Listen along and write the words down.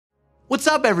What's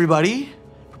up, everybody?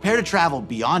 Prepare to travel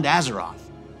beyond Azeroth,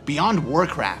 beyond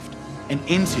Warcraft, and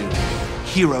into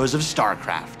Heroes of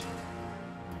Starcraft.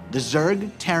 The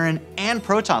Zerg, Terran, and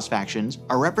Protoss factions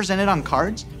are represented on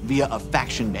cards via a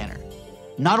faction banner.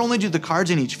 Not only do the cards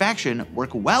in each faction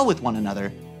work well with one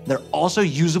another, they're also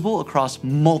usable across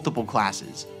multiple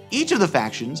classes. Each of the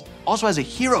factions also has a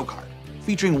hero card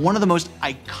featuring one of the most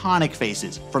iconic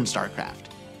faces from Starcraft.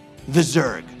 The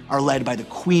Zerg are led by the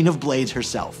Queen of Blades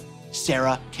herself,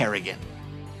 Sarah Kerrigan.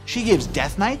 She gives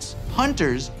Death Knights,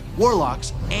 Hunters,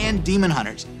 Warlocks, and Demon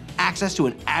Hunters access to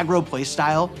an aggro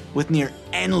playstyle with near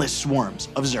endless swarms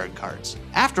of Zerg cards.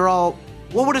 After all,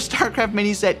 what would a Starcraft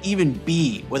mini set even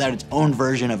be without its own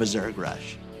version of a Zerg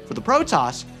rush? For the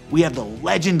Protoss, we have the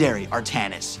legendary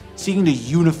Artanis, seeking to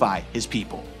unify his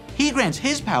people. He grants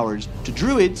his powers to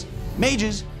druids,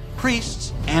 mages,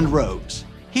 priests, and rogues.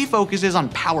 He focuses on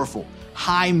powerful,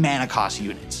 high mana cost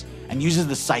units, and uses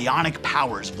the psionic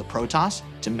powers of the Protoss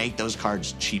to make those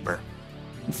cards cheaper.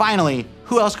 And finally,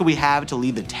 who else could we have to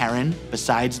lead the Terran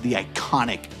besides the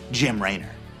iconic Jim Raynor?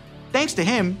 Thanks to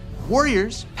him,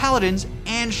 warriors, paladins,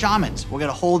 and shamans will get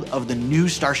a hold of the new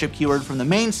starship keyword from the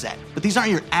main set, but these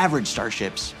aren't your average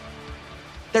starships.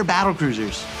 They're battle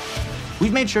cruisers.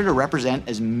 We've made sure to represent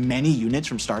as many units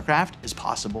from Starcraft as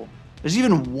possible. There's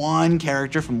even one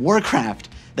character from Warcraft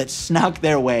that snuck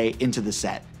their way into the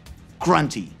set.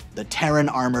 Grunty, the Terran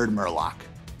armored Murloc.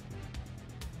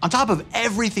 On top of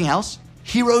everything else,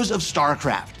 Heroes of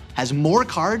Starcraft has more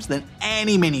cards than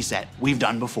any mini set we've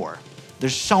done before.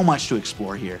 There's so much to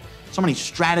explore here. So many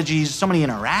strategies, so many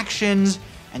interactions,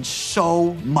 and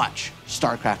so much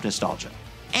Starcraft nostalgia.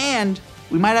 And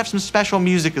we might have some special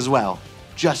music as well,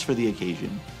 just for the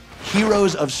occasion.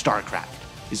 Heroes of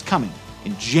Starcraft is coming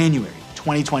in January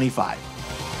 2025.